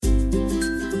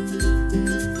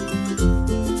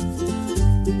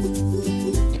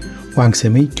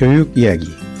왕쌤의 교육 이야기.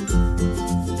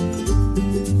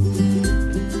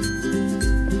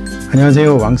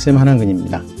 안녕하세요. 왕쌤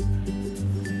한한근입니다.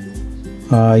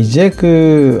 이제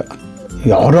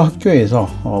여러 학교에서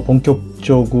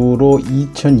본격적으로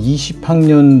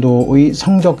 2020학년도의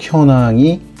성적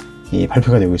현황이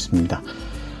발표가 되고 있습니다.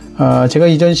 제가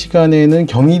이전 시간에는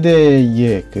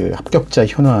경희대의 합격자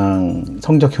현황,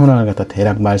 성적 현황을 갖다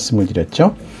대략 말씀을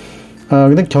드렸죠.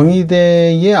 근데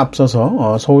경희대에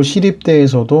앞서서 서울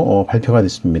시립대에서도 발표가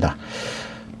됐습니다.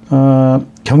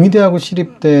 경희대하고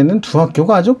시립대는 두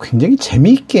학교가 아주 굉장히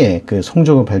재미있게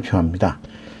성적을 발표합니다.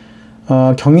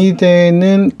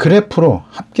 경희대는 그래프로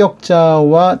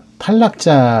합격자와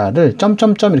탈락자를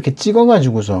점점점 이렇게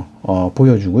찍어가지고서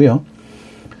보여주고요.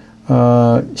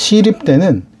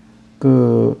 시립대는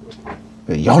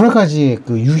여러 가지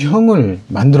유형을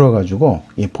만들어가지고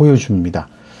보여줍니다.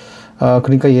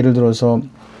 그러니까 예를 들어서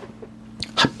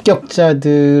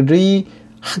합격자들의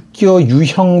학교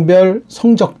유형별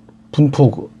성적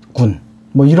분포군,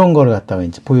 이런 거를 갖다가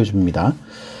이제 보여줍니다.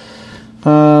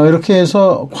 이렇게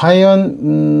해서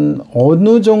과연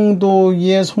어느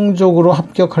정도의 성적으로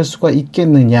합격할 수가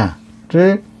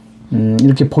있겠느냐를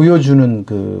이렇게 보여주는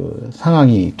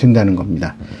상황이 된다는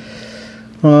겁니다.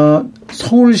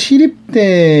 서울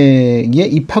시립대의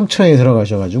입학처에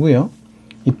들어가셔가지고요.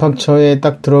 입학처에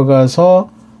딱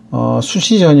들어가서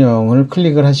수시 전형을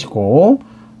클릭을 하시고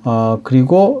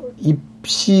그리고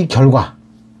입시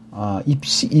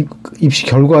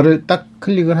결과를 딱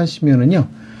클릭을 하시면은요.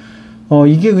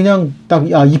 이게 그냥 딱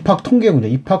입학 통계군요.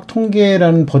 입학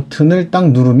통계라는 버튼을 딱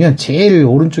누르면 제일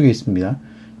오른쪽에 있습니다.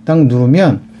 딱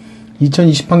누르면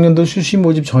 2020학년도 수시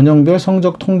모집 전형별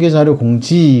성적 통계 자료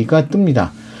공지가 뜹니다.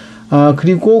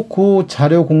 그리고 그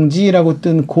자료 공지라고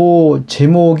뜬 그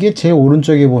제목의 제일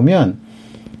오른쪽에 보면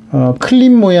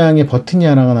클립 모양의 버튼이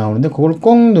하나가 나오는데 그걸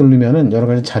꼭 누르면은 여러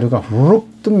가지 자료가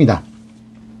후루룩 뜹니다.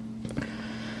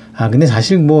 근데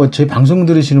사실 저희 방송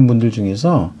들으시는 분들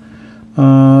중에서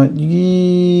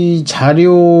이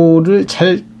자료를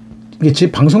제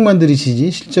방송만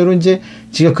들으시지 실제로 이제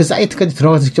제가 그 사이트까지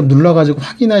들어가서 직접 눌러가지고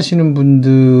확인하시는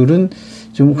분들은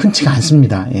좀 흔치가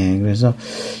않습니다. 예, 그래서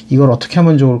이걸 어떻게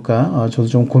하면 좋을까? 저도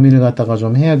좀 고민을 갖다가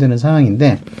좀 해야 되는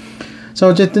상황인데, 자,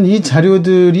 어쨌든 이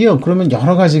자료들이요, 그러면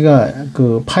여러 가지가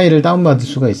파일을 다운받을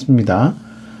수가 있습니다.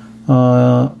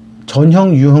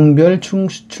 전형 유형별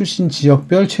출신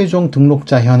지역별 최종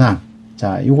등록자 현황.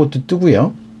 자, 요것도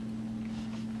뜨고요.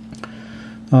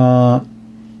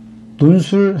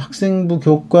 논술 학생부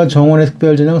교과 정원의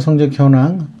특별전형 성적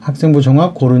현황, 학생부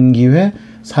종합 고른기회,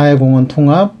 사회공헌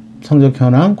통합 성적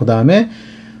현황, 그 다음에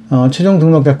최종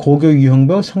등록자 고교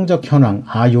유형별 성적 현황.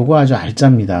 요거 아주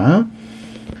알짜입니다.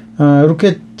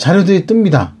 이렇게 자료들이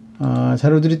뜹니다.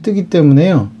 자료들이 뜨기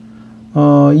때문에요.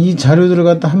 이 자료들을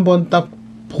갖다 한번 딱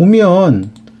보면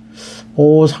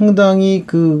상당히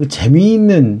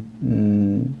재미있는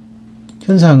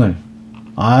현상을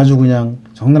아주 그냥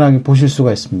적나라하게 보실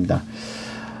수가 있습니다.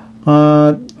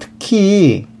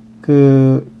 특히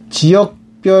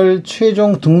지역별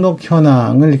최종 등록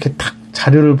현황을 이렇게 딱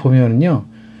자료를 보면은요,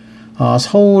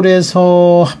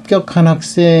 서울에서 합격한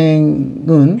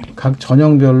학생은 각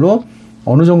전형별로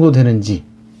어느 정도 되는지,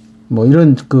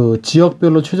 이런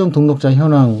지역별로 최종 등록자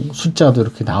현황 숫자도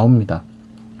이렇게 나옵니다.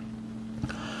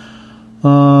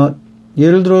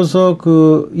 예를 들어서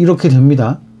이렇게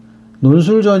됩니다.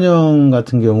 논술 전형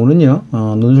같은 경우는요,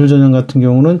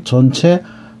 전체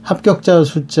합격자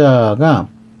숫자가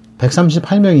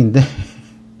 138명인데,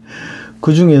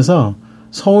 그 중에서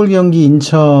서울, 경기,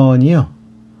 인천이요,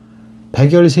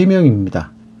 113명입니다.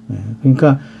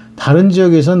 그러니까 다른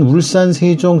지역에선 울산,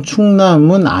 세종,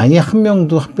 충남은 아예 한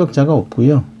명도 합격자가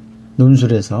없고요.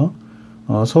 논술에서.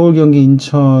 서울, 경기,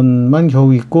 인천만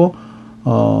겨우 있고,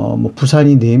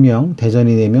 부산이 4명,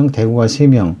 대전이 4명, 대구가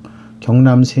 3명,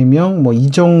 경남 3명,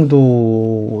 이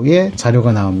정도의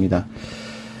자료가 나옵니다.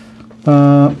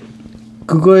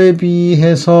 그거에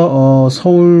비해서,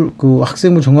 서울,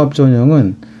 학생부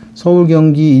종합전형은 서울,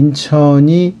 경기,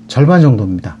 인천이 절반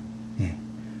정도입니다. 예.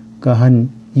 그러니까 한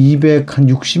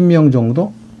 260명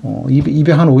정도?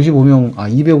 255명,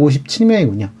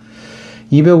 257명이군요.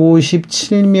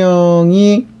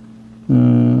 257명이,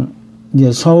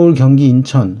 이제 서울, 경기,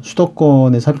 인천,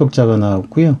 수도권의 합격자가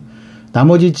나왔고요.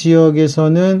 나머지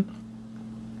지역에서는,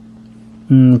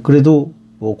 그래도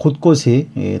곳곳에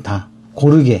다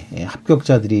고르게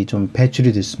합격자들이 좀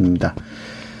배출이 됐습니다.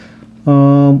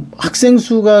 학생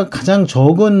수가 가장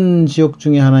적은 지역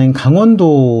중에 하나인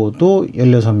강원도도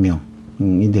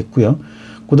 16명이 됐고요.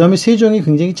 그 다음에 세종이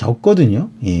굉장히 적거든요.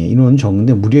 인원은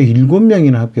적은데 무려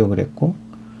 7명이나 합격을 했고,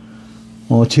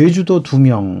 제주도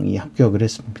 2명이 합격을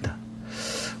했습니다.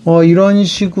 이런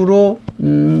식으로,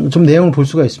 좀 내용을 볼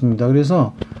수가 있습니다.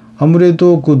 그래서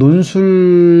아무래도 그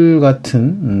논술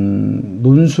같은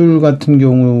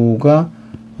경우가,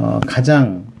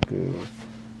 가장,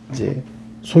 이제,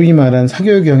 소위 말한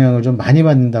사교육 영향을 좀 많이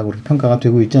받는다고 그렇게 평가가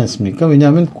되고 있지 않습니까?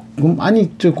 왜냐하면,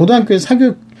 고등학교에서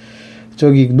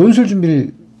논술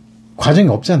준비를 과정이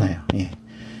없잖아요. 예.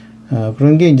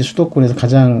 그런 게 이제 수도권에서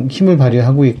가장 힘을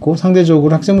발휘하고 있고,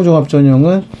 상대적으로 학생부 종합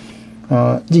전형은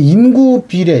이제 인구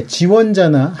비례,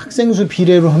 지원자나 학생 수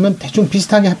비례로 하면 대충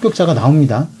비슷하게 합격자가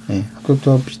나옵니다. 예,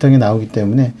 합격자가 비슷하게 나오기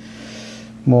때문에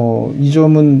이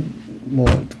점은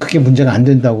크게 문제가 안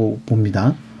된다고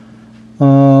봅니다.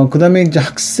 그다음에 이제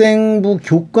학생부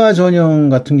교과 전형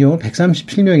같은 경우는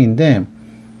 137명인데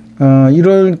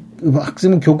이런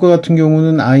학생부 교과 같은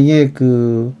경우는 아예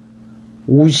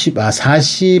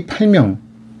 48명,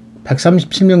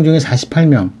 137명 중에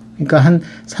 48명, 그러니까 한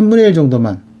 3분의 1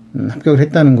 정도만 합격을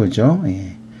했다는 거죠.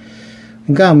 예.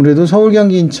 그러니까 아무래도 서울,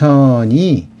 경기,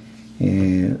 인천이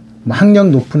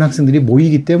학력 높은 학생들이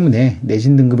모이기 때문에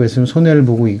내신 등급에서는 손해를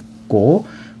보고 있고,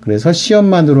 그래서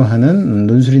시험만으로 하는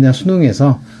논술이나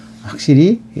수능에서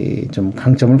확실히 좀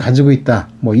강점을 가지고 있다.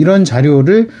 이런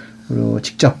자료를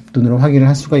직접 눈으로 확인을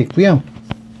할 수가 있고요.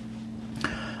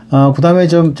 그 다음에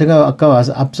제가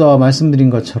앞서 말씀드린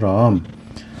것처럼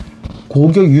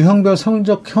고교 유형별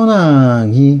성적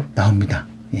현황이 나옵니다.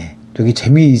 예, 되게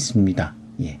재미있습니다.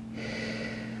 예.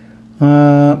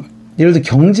 예를 들어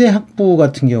경제학부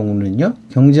같은 경우는요,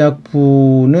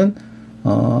 경제학부는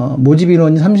모집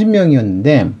인원이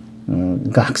 30명이었는데,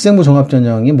 그러니까 학생부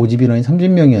종합전형의 모집 인원이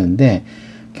 30명이었는데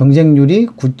경쟁률이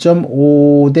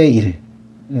 9.5대 1.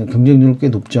 경쟁률 꽤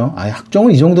높죠.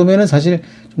 학종은 이 정도면은 사실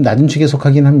좀 낮은 축에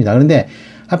속하긴 합니다. 그런데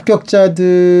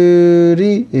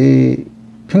합격자들이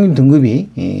평균 등급이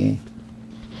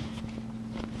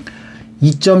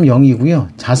 2.0이고요.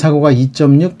 자사고가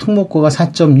 2.6, 특목고가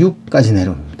 4.6까지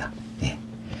내려옵니다. 예.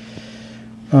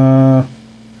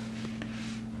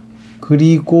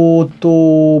 그리고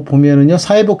또 보면은요,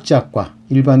 사회복지학과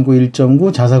일반고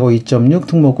 1.9, 자사고 2.6,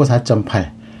 특목고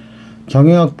 4.8.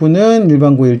 경영학부는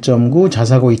일반고 1.9,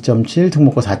 자사고 2.7,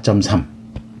 특목고 4.3.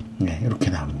 네,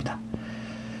 이렇게 나옵니다.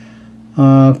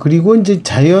 그리고 이제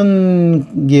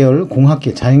자연계열,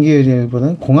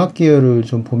 자연계열보다는 공학계열을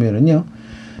좀 보면은요,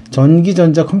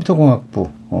 전기전자 컴퓨터공학부,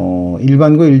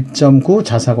 일반고 1.9,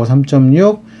 자사고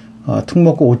 3.6,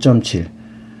 특목고 5.7.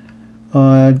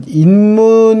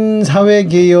 인문사회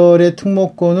계열의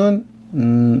특목고는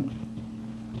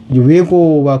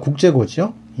외고와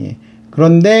국제고죠. 예.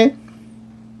 그런데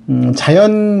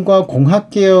자연과 공학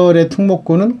계열의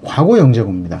특목고는 과고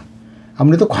영재고입니다.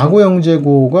 아무래도 과고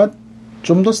영재고가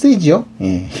좀 더 세지요.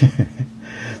 예.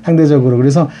 상대적으로.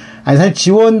 그래서 사실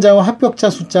지원자와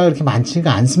합격자 숫자가 그렇게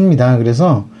많지가 않습니다.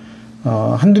 그래서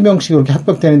한두 명씩 이렇게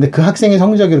합격되는데 그 학생의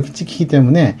성적이 이렇게 찍히기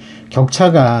때문에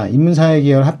격차가 인문사회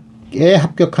계열에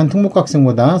합격한 특목고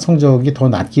학생보다 성적이 더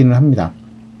낮기는 합니다.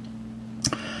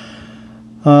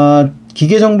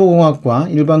 기계정보공학과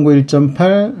일반고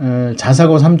 1.8,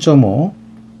 자사고 3.5,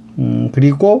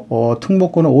 그리고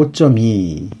특목고는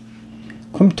 5.2,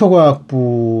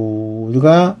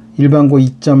 컴퓨터과학부가 일반고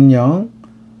 2.0,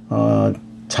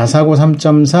 자사고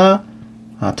 3.4,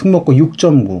 특목고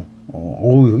 6.9.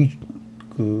 여기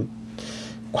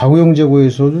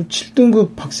과고영재고에서도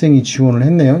 7등급 학생이 지원을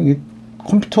했네요. 이게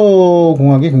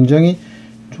컴퓨터공학에 굉장히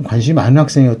좀 관심이 많은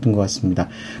학생이었던 것 같습니다.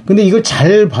 근데 이걸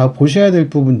잘 보셔야 될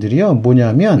부분들이요.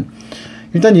 뭐냐면,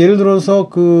 일단 예를 들어서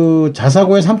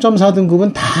자사고의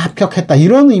 3.4등급은 다 합격했다.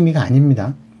 이런 의미가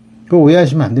아닙니다. 그거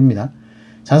오해하시면 안 됩니다.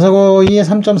 자사고의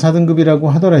 3.4등급이라고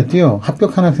하더라도요,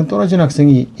 합격한 학생, 떨어진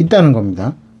학생이 있다는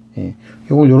겁니다. 예.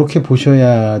 이걸 이렇게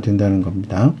보셔야 된다는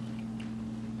겁니다.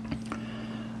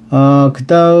 그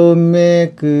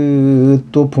다음에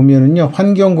또 보면은요,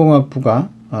 환경공학부가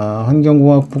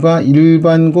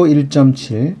일반고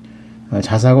 1.7,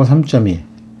 자사고 3.1,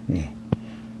 예.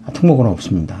 특목고는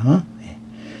없습니다. 예.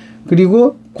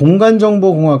 그리고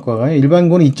공간정보공학과가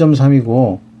일반고는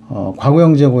 2.3이고,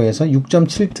 과고영재고에서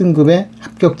 6.7등급의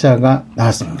합격자가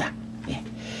나왔습니다. 예.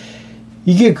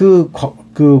 이게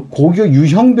고교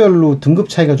유형별로 등급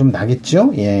차이가 좀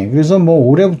나겠죠? 예. 그래서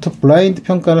올해부터 블라인드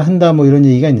평가를 한다 이런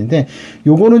얘기가 있는데,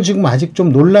 요거는 지금 아직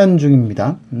좀 논란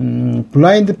중입니다.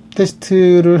 블라인드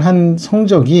테스트를 한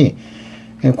성적이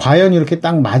과연 이렇게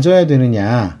딱 맞아야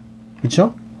되느냐.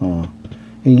 그쵸?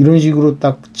 이런 식으로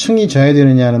딱 층이 져야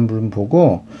되느냐는 부분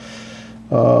보고,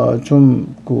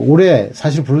 올해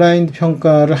사실 블라인드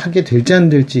평가를 하게 될지 안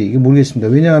될지 이게 모르겠습니다.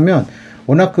 왜냐하면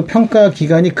워낙 평가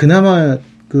기간이 그나마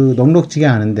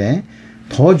넉넉지가 않은데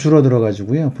더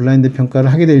줄어들어가지고요. 블라인드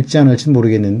평가를 하게 될지 안 할지는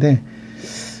모르겠는데,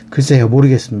 글쎄요,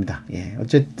 모르겠습니다. 예.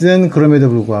 어쨌든, 그럼에도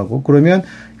불구하고, 그러면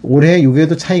올해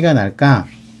요게도 차이가 날까?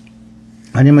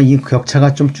 아니면 이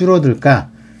격차가 좀 줄어들까?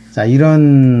 자,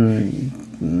 이런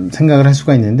생각을 할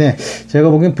수가 있는데, 제가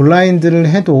보기엔 블라인드를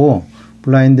해도,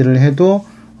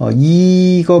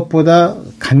 이것보다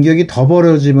간격이 더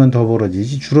벌어지면 더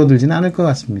벌어지지 줄어들지는 않을 것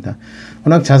같습니다.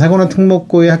 워낙 자사고나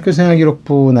특목고의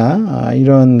학교생활기록부나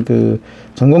이런 그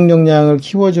전공 역량을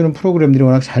키워주는 프로그램들이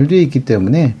워낙 잘 되어 있기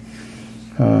때문에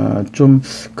좀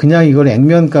그냥 이걸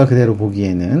액면가 그대로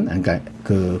보기에는, 그러니까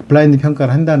그 블라인드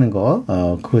평가를 한다는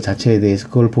그 자체에 대해서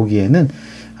그걸 보기에는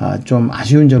좀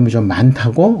아쉬운 점이 좀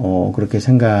많다고 그렇게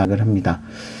생각을 합니다.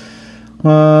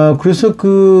 그래서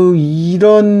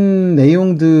이런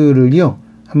내용들을요,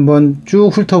 한번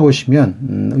쭉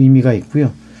훑어보시면, 의미가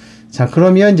있고요. 자,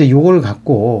 그러면 이제 요걸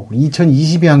갖고,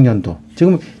 2022학년도,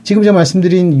 지금 제가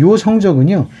말씀드린 요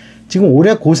성적은요, 지금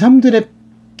올해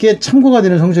고3들에게 참고가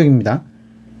되는 성적입니다.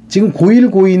 지금 고1,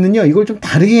 고2는요, 이걸 좀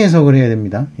다르게 해석을 해야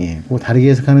됩니다. 예,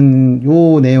 다르게 해석하는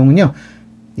요 내용은요,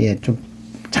 예, 좀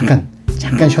잠깐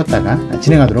쉬었다가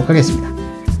진행하도록 하겠습니다.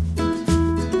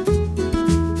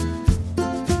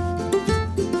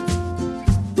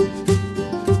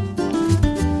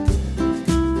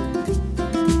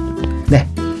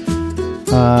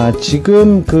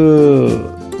 지금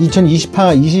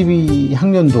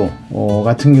 22학년도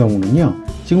같은 경우는요,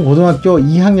 지금 고등학교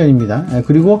 2학년입니다.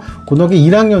 그리고 고등학교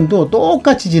 1학년도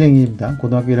똑같이 진행이 됩니다.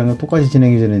 고등학교 1학년 똑같이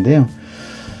진행이 되는데요.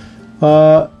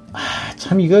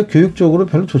 참 이거 교육적으로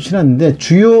별로 좋지는 않는데,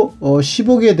 주요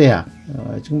 15개 대학,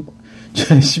 지금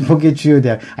 15개 주요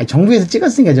대학, 정부에서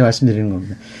찍었으니까 제가 말씀드리는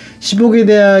겁니다. 15개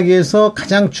대학에서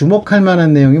가장 주목할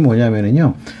만한 내용이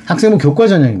뭐냐면은요, 학생부 교과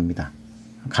전형입니다.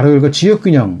 가로 열고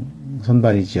지역균형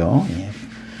선발이죠. 예.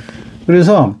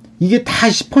 그래서 이게 다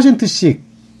 10%씩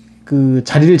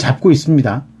자리를 잡고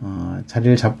있습니다.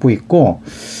 자리를 잡고 있고,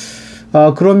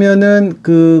 그러면은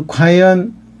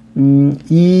과연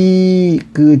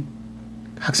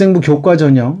학생부 교과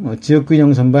전형,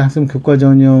 지역균형 선발 학생부 교과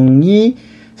전형이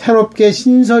새롭게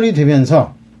신설이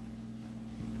되면서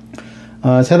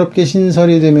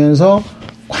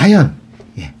과연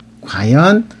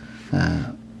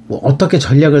어떻게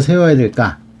전략을 세워야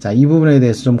될까? 자, 이 부분에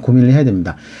대해서 좀 고민을 해야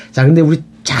됩니다. 자, 근데 우리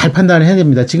잘 판단을 해야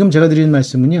됩니다. 지금 제가 드리는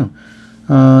말씀은요,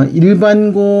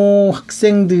 일반고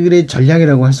학생들의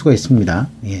전략이라고 할 수가 있습니다.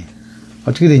 예.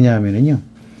 어떻게 되냐 하면은요,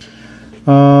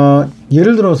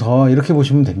 예를 들어서 이렇게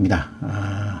보시면 됩니다.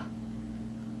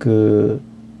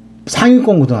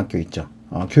 상위권 고등학교 있죠.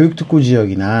 교육특구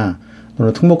지역이나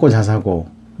또는 특목고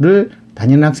자사고를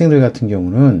다니는 학생들 같은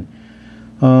경우는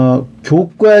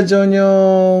교과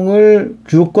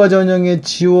전형에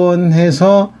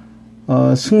지원해서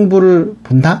승부를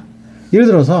본다? 예를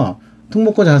들어서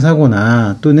특목고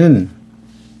자사고나 또는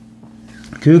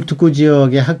교육특구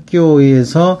지역의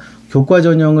학교에서 교과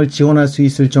전형을 지원할 수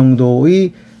있을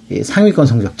정도의 상위권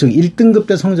성적, 즉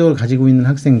 1등급대 성적을 가지고 있는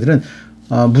학생들은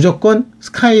무조건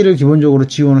스카이를 기본적으로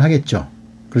지원을 하겠죠.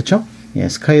 그렇죠? 예,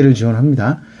 스카이를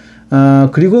지원합니다.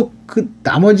 그리고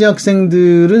나머지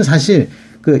학생들은 사실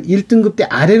 1등급대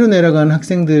아래로 내려가는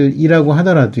학생들이라고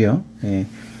하더라도요, 예,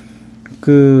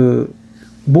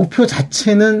 목표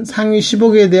자체는 상위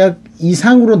 15개 대학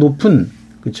이상으로 높은,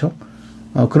 그쵸?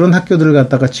 그런 학교들을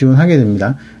갖다가 지원하게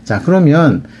됩니다. 자,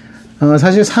 그러면,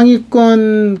 사실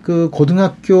상위권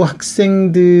고등학교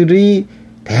학생들의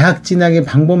대학 진학의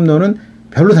방법론은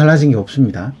별로 달라진 게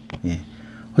없습니다. 예.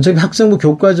 어차피 학생부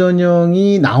교과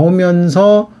전형이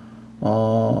나오면서,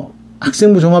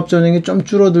 학생부 종합 전형이 좀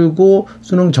줄어들고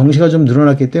수능 정시가 좀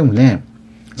늘어났기 때문에,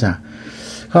 자,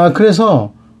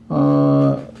 그래서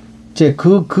이제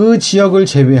그 지역을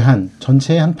제외한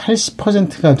전체의 한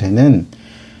 80%가 되는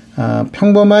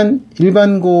평범한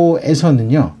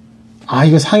일반고에서는요,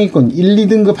 이거 상위권 1,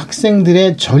 2등급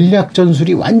학생들의 전략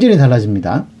전술이 완전히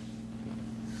달라집니다.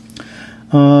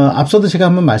 앞서도 제가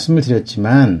한번 말씀을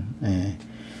드렸지만, 예,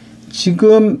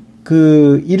 지금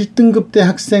 1등급대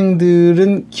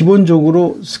학생들은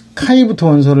기본적으로 스카이부터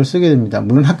원서를 쓰게 됩니다.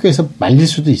 물론 학교에서 말릴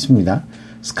수도 있습니다.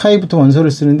 스카이부터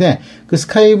원서를 쓰는데, 그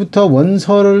스카이부터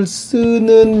원서를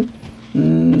쓰는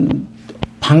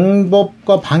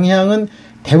방법과 방향은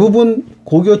대부분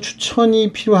고교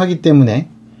추천이 필요하기 때문에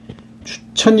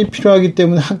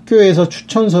학교에서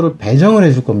추천서를 배정을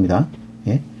해줄 겁니다.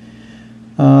 예?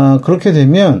 그렇게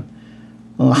되면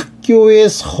학교의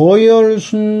서열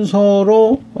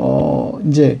순서로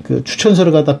이제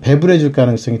추천서를 갖다 배분해 줄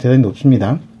가능성이 대단히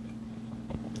높습니다.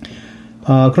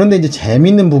 그런데 이제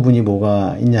재밌는 부분이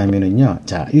뭐가 있냐면은요.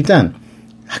 자, 일단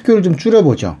학교를 좀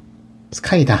줄여보죠.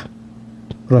 스카이다.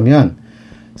 그러면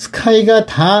스카이가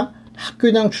다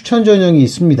학교장 추천 전형이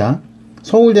있습니다.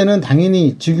 서울대는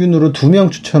당연히 직윤으로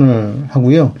 2명 추천을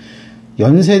하고요.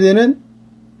 연세대는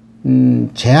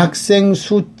재학생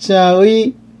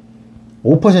숫자의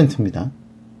 5%입니다.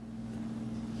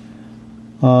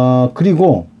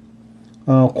 그리고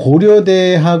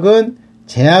고려대학은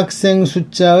재학생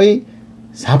숫자의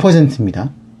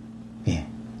 4%입니다. 예,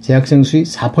 재학생 수의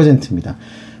 4%입니다.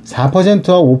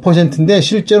 4%와 5%인데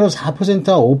실제로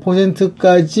 4%와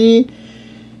 5%까지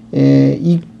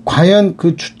과연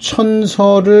그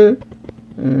추천서를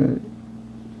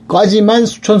까지만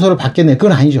추천서를 받겠네.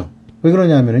 그건 아니죠. 왜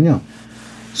그러냐면요.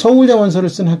 서울대 원서를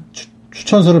쓴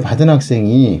추천서를 받은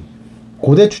학생이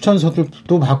고대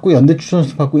추천서도 받고 연대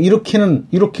추천서도 받고 이렇게는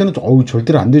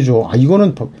절대로 안 되죠.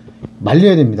 이거는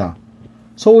말려야 됩니다.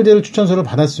 서울대를 추천서를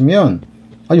받았으면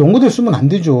연고대 쓰면 안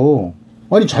되죠.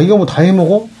 아니 자기가 뭐 다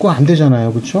해먹어? 그거 안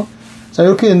되잖아요. 그렇죠? 자,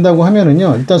 이렇게 된다고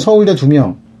하면은요. 일단 서울대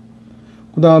 2명,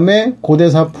 그 다음에 고대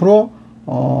 4%,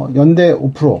 연대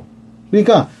 5%.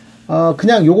 그러니까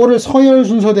그냥 요거를 서열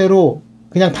순서대로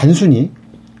그냥 단순히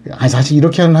사실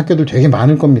이렇게 하는 학교들 되게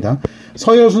많을 겁니다.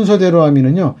 서열 순서대로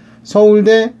하면은요.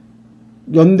 서울대,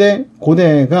 연대,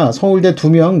 고대가 서울대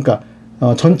 2명, 그러니까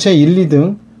전체 1,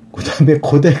 2등, 그 다음에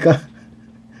고대가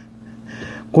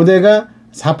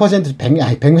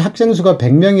 4%, 학생 수가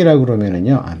 100명이라고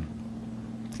그러면은요.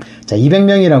 자,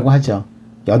 200명이라고 하죠.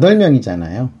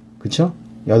 8명이잖아요. 그쵸?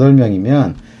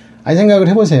 8명이면, 생각을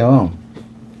해보세요.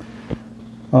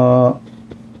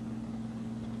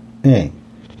 네,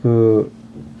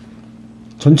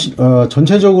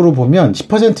 전체적으로 보면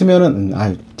 10%면은,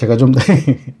 제가 좀,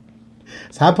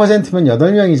 4%면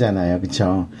 8명이잖아요.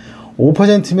 그쵸?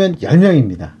 5%면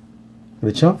 10명입니다.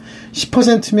 그렇죠?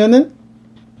 10%면은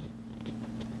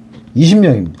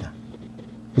 20명입니다.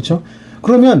 그렇죠?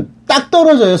 그러면 딱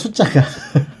떨어져요, 숫자가.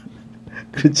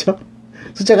 그렇죠?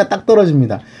 숫자가 딱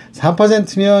떨어집니다.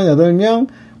 4%면 8명,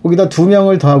 거기다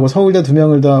 2명을 더하고, 서울대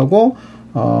 2명을 더하고,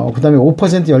 그 다음에 5%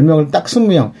 10명을 딱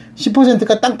 20명,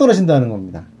 10%가 딱 떨어진다는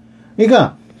겁니다.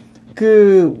 그러니까,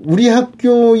 우리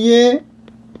학교에,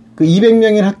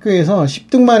 200명인 학교에서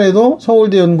 10등만 해도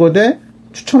서울대 연고대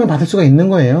추천을 받을 수가 있는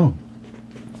거예요.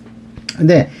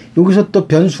 근데, 여기서 또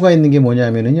변수가 있는 게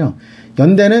뭐냐면은요,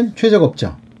 연대는 최저가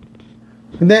없죠.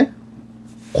 근데,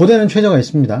 고대는 최저가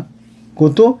있습니다.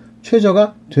 그것도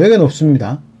최저가 되게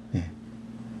높습니다. 예.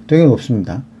 되게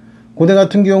높습니다. 고대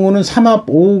같은 경우는 3합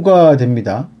 5가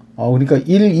됩니다. 그러니까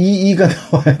 1, 2, 2가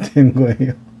나와야 되는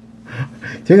거예요.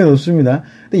 되게 높습니다.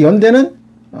 근데 연대는,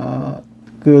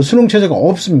 수능 최저가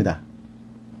없습니다.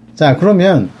 자,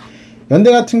 그러면, 연대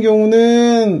같은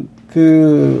경우는,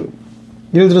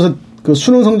 예를 들어서,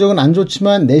 수능 성적은 안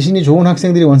좋지만 내신이 좋은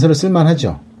학생들이 원서를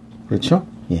쓸만하죠. 그렇죠?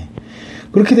 예.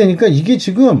 그렇게 되니까 이게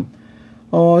지금,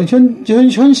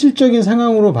 현실적인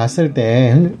상황으로 봤을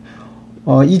때,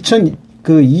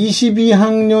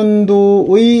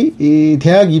 22학년도의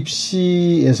대학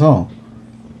입시에서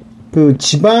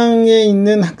지방에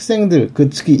있는 학생들,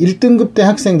 특히 1등급대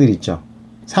학생들 있죠.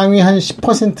 상위 한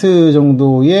 10%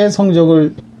 정도의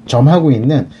성적을 점하고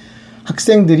있는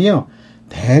학생들이요.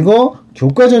 대거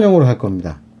교과 전형으로 갈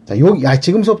겁니다. 자,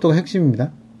 지금 수업도가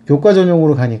핵심입니다. 교과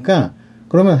전형으로 가니까,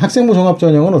 그러면 학생부 종합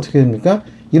전형은 어떻게 됩니까?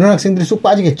 이런 학생들이 쏙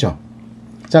빠지겠죠.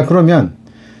 자, 그러면,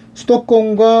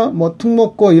 수도권과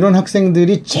특목고 이런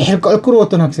학생들이 제일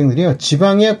껄끄러웠던 학생들이요.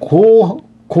 지방의 고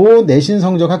내신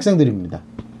성적 학생들입니다.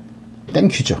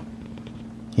 땡큐죠.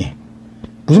 예.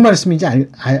 무슨 말씀인지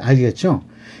알겠죠?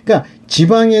 그러니까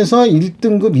지방에서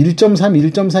 1등급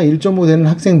 1.3, 1.4, 1.5 되는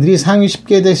학생들이 상위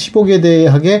 10개 대 15개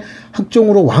대학에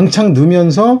학종으로 왕창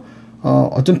넣으면서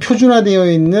어떤 표준화되어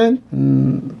있는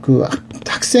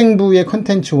학생부의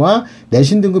컨텐츠와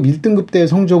내신 등급 1등급대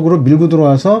성적으로 밀고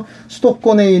들어와서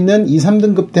수도권에 있는 2,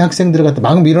 3등급대 학생들을 갖다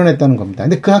막 밀어냈다는 겁니다.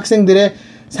 근데 그 학생들의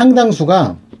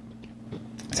상당수가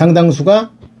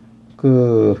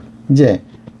이제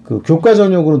교과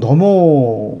전형으로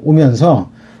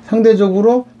넘어오면서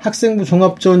상대적으로 학생부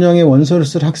종합 전형의 원서를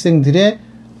쓸 학생들의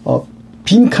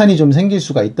빈칸이 좀 생길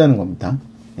수가 있다는 겁니다.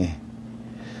 예.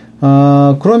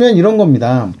 그러면 이런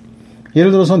겁니다.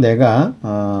 예를 들어서 내가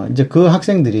이제 그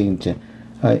학생들이 이제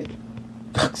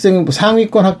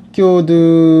상위권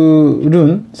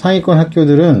학교들은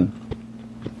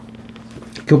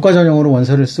교과 전형으로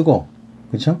원서를 쓰고,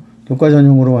 그렇죠? 교과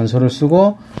전형으로 원서를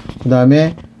쓰고, 그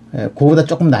다음에 그거보다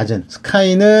조금 낮은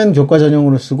스카이는 교과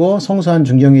전형으로 쓰고 성수한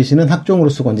중경예시는 학종으로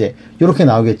쓰고 이제 이렇게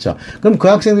나오겠죠. 그럼 그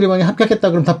학생들이 만약에 합격했다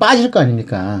그러면 다 빠질 거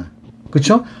아닙니까?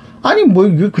 그렇죠? 아니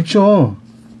그렇죠.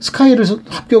 스카이를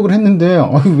합격을 했는데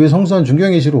왜 성수한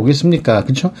중경예시로 오겠습니까?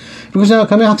 그렇죠? 이렇게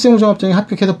생각하면 학생부 종합전형에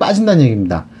합격해서 빠진다는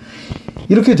얘기입니다.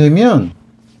 이렇게 되면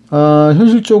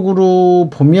현실적으로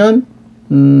보면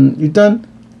일단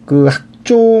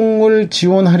학종을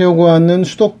지원하려고 하는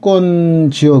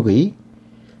수도권 지역의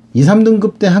 2,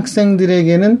 3등급대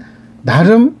학생들에게는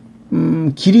나름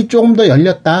길이 조금 더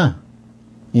열렸다.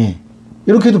 예.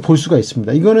 이렇게도 볼 수가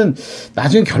있습니다. 이거는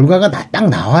나중에 결과가 딱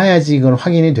나와야지 이걸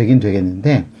확인이 되긴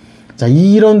되겠는데, 자,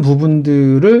 이런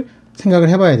부분들을 생각을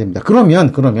해봐야 됩니다.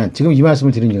 그러면 지금 이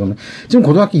말씀을 드린 이유는 지금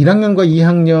고등학교 1학년과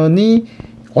 2학년이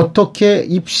어떻게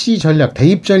입시 전략,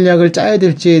 대입 전략을 짜야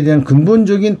될지에 대한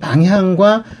근본적인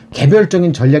방향과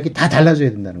개별적인 전략이 다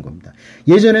달라져야 된다는 겁니다.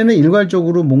 예전에는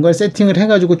일괄적으로 뭔가 세팅을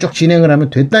해가지고 쭉 진행을 하면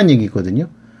됐다는 얘기거든요.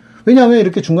 왜냐하면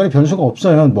이렇게 중간에 변수가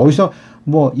없어요. 어디서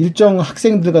뭐 일정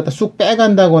학생들 갖다 쑥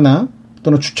빼간다거나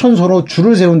또는 추천서로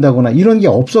줄을 세운다거나 이런 게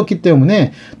없었기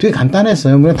때문에 되게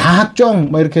간단했어요. 그냥 다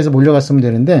학종 막 이렇게 해서 몰려갔으면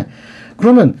되는데,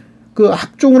 그러면 그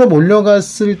학종으로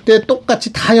몰려갔을 때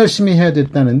똑같이 다 열심히 해야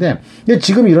됐다는데, 근데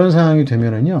지금 이런 상황이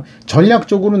되면은요,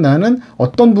 전략적으로 나는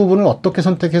어떤 부분을 어떻게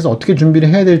선택해서 어떻게 준비를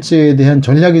해야 될지에 대한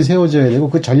전략이 세워져야 되고,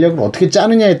 그 전략을 어떻게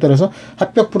짜느냐에 따라서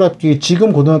합격 불합격이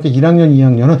지금 고등학교 1학년,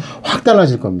 2학년은 확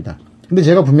달라질 겁니다. 근데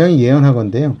제가 분명히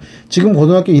예언하건대요. 지금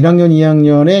고등학교 1학년,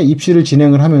 2학년에 입시를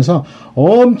진행을 하면서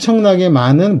엄청나게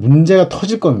많은 문제가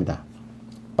터질 겁니다.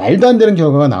 말도 안 되는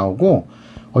결과가 나오고,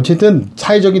 어쨌든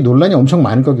사회적인 논란이 엄청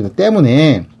많을 거기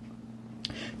때문에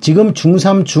지금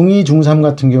중3, 중2, 중3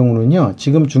 같은 경우는요.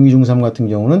 지금 중2, 중3 같은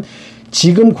경우는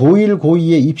지금 고1,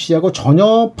 고2의 입시하고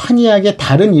전혀 판이하게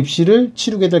다른 입시를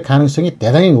치르게 될 가능성이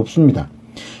대단히 높습니다.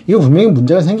 이거 분명히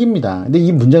문제가 생깁니다. 근데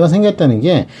이 문제가 생겼다는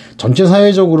게 전체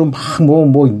사회적으로 막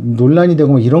논란이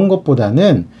되고 이런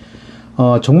것보다는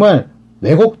정말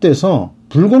왜곡돼서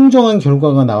불공정한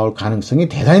결과가 나올 가능성이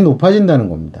대단히 높아진다는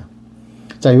겁니다.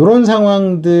 자, 요런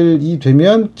상황들이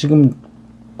되면 지금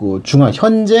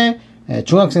현재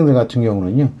중학생들 같은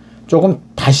경우는요, 조금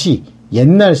다시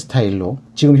옛날 스타일로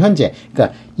지금 현재,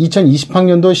 그러니까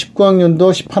 2020학년도,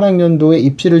 19학년도, 18학년도에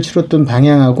입시를 치렀던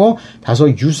방향하고 다소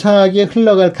유사하게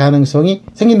흘러갈 가능성이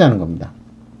생긴다는 겁니다.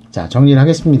 자, 정리를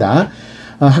하겠습니다.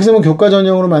 학생부 교과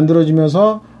전형으로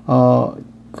만들어지면서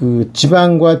그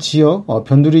지방과 지역,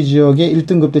 변두리 지역의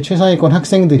 1등급대 최상위권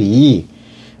학생들이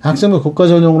학생부 교과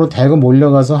전형으로 대거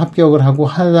몰려가서 합격을 하고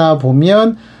하다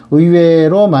보면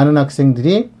의외로 많은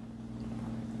학생들이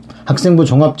학생부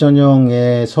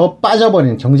종합전형에서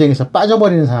경쟁에서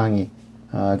빠져버리는 상황이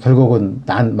결국은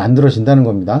만들어진다는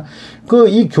겁니다.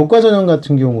 이 교과전형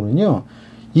같은 경우는요,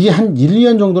 이게 한 1,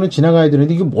 2년 정도는 지나가야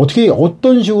되는데, 이게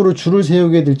어떤 식으로 줄을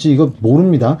세우게 될지 이거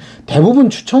모릅니다.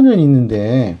 대부분 추천은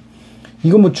있는데,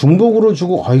 이거 뭐 중복으로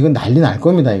주고, 이건 난리 날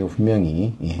겁니다. 이거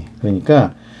분명히. 예.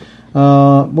 그러니까,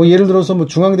 예를 들어서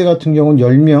중앙대 같은 경우는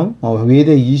 10명,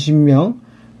 외대 20명,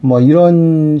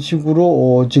 이런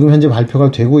식으로, 지금 현재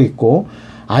발표가 되고 있고,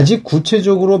 아직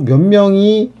구체적으로 몇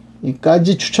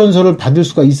명이까지 추천서를 받을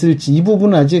수가 있을지, 이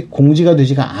부분은 아직 공지가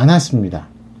되지가 않았습니다.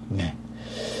 네.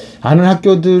 아는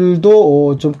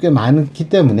학교들도 좀 꽤 많기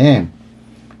때문에,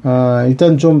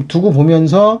 일단 좀 두고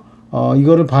보면서,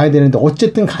 이거를 봐야 되는데,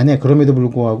 어쨌든 간에, 그럼에도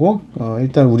불구하고,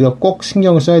 일단 우리가 꼭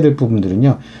신경을 써야 될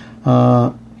부분들은요,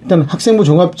 일단 학생부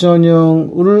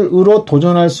종합전형으로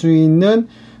도전할 수 있는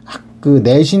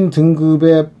내신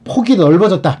등급의 폭이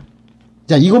넓어졌다.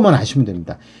 자, 이것만 아시면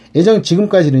됩니다.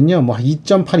 지금까지는요,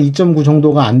 2.8, 2.9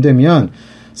 정도가 안 되면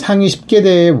상위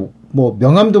 10개대에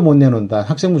명함도 못 내놓는다.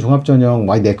 학생부 종합전형,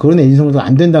 그런 내신 성적도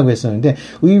안 된다고 했었는데,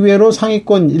 의외로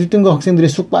상위권 1등급 학생들이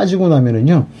쑥 빠지고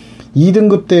나면은요,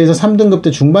 2등급대에서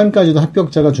 3등급대 중반까지도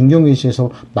합격자가 중경외시에서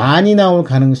많이 나올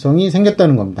가능성이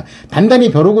생겼다는 겁니다.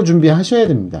 단단히 벼르고 준비하셔야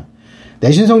됩니다.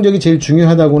 내신 성적이 제일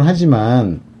중요하다고는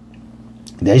하지만,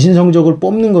 내신 성적을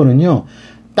뽑는 거는요,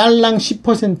 딸랑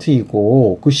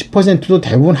 10%이고, 그 10%도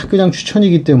대부분 학교장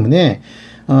추천이기 때문에,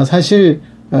 사실,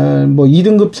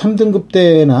 2등급, 3등급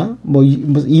때나,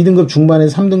 2등급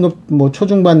중반에서 3등급,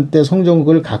 초중반 때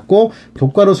성적을 갖고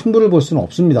교과로 승부를 볼 수는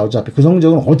없습니다. 어차피. 그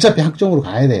성적은 어차피 학종으로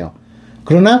가야 돼요.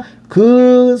 그러나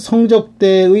그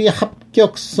성적대의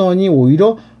합격선이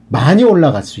오히려 많이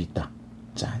올라갈 수 있다.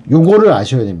 자, 요거를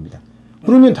아셔야 됩니다.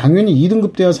 그러면 당연히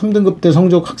 2등급 때와 3등급 때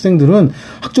성적 학생들은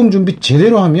학종 준비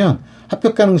제대로 하면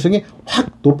합격 가능성이 확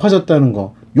높아졌다는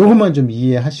거, 요것만 좀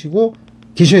이해하시고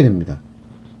계셔야 됩니다.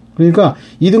 그러니까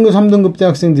 2등급, 3등급 대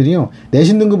학생들이요,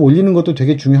 내신 등급 올리는 것도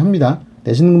되게 중요합니다.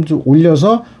 내신 등급 좀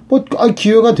올려서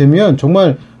기회가 되면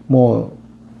정말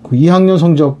그 2학년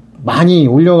성적 많이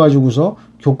올려가지고서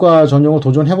교과 전형을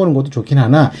도전해보는 것도 좋긴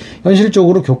하나,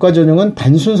 현실적으로 교과 전형은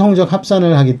단순 성적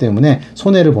합산을 하기 때문에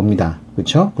손해를 봅니다.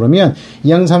 그렇죠? 그러면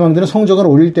 2학, 3학들은 성적을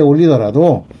올릴 때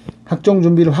올리더라도 학종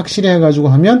준비를 확실히 해가지고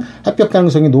하면 합격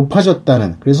가능성이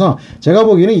높아졌다는, 그래서 제가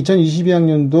보기에는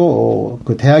 2022학년도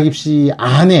그 대학 입시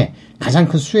안에 가장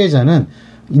큰 수혜자는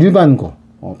일반고,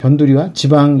 변두리와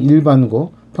지방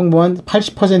일반고, 평범한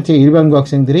 80%의 일반고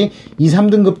학생들이 2,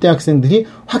 3등급 대 학생들이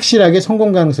확실하게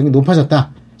성공 가능성이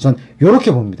높아졌다. 전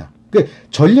요렇게 봅니다. 그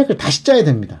전략을 다시 짜야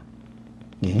됩니다.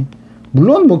 예.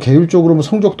 물론 뭐 계율적으로 뭐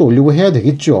성적도 올리고 해야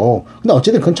되겠죠. 근데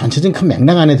어쨌든 그건 전체적인 큰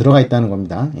맥락 안에 들어가 있다는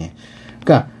겁니다. 예.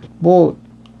 그러니까 뭐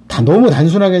너무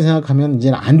단순하게 생각하면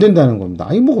이제는 안 된다는 겁니다.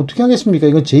 아니 뭐 어떻게 하겠습니까?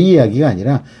 이건 제 이야기가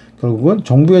아니라 결국은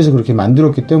정부에서 그렇게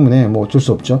만들었기 때문에 뭐 어쩔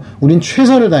수 없죠. 우린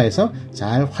최선을 다해서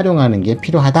잘 활용하는 게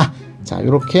필요하다. 자,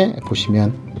 이렇게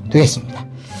보시면 되겠습니다.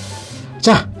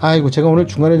 자, 아이고 제가 오늘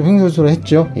중간에 좀 횡설수설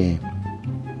했죠. 예.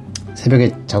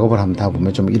 새벽에 작업을 하다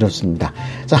보면 좀 이렇습니다.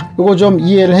 자, 요거 좀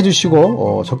이해를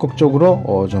해주시고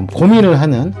적극적으로 좀 고민을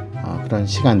하는 그런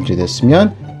시간들이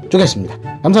됐으면 좋겠습니다.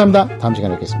 감사합니다. 다음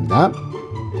시간에 뵙겠습니다.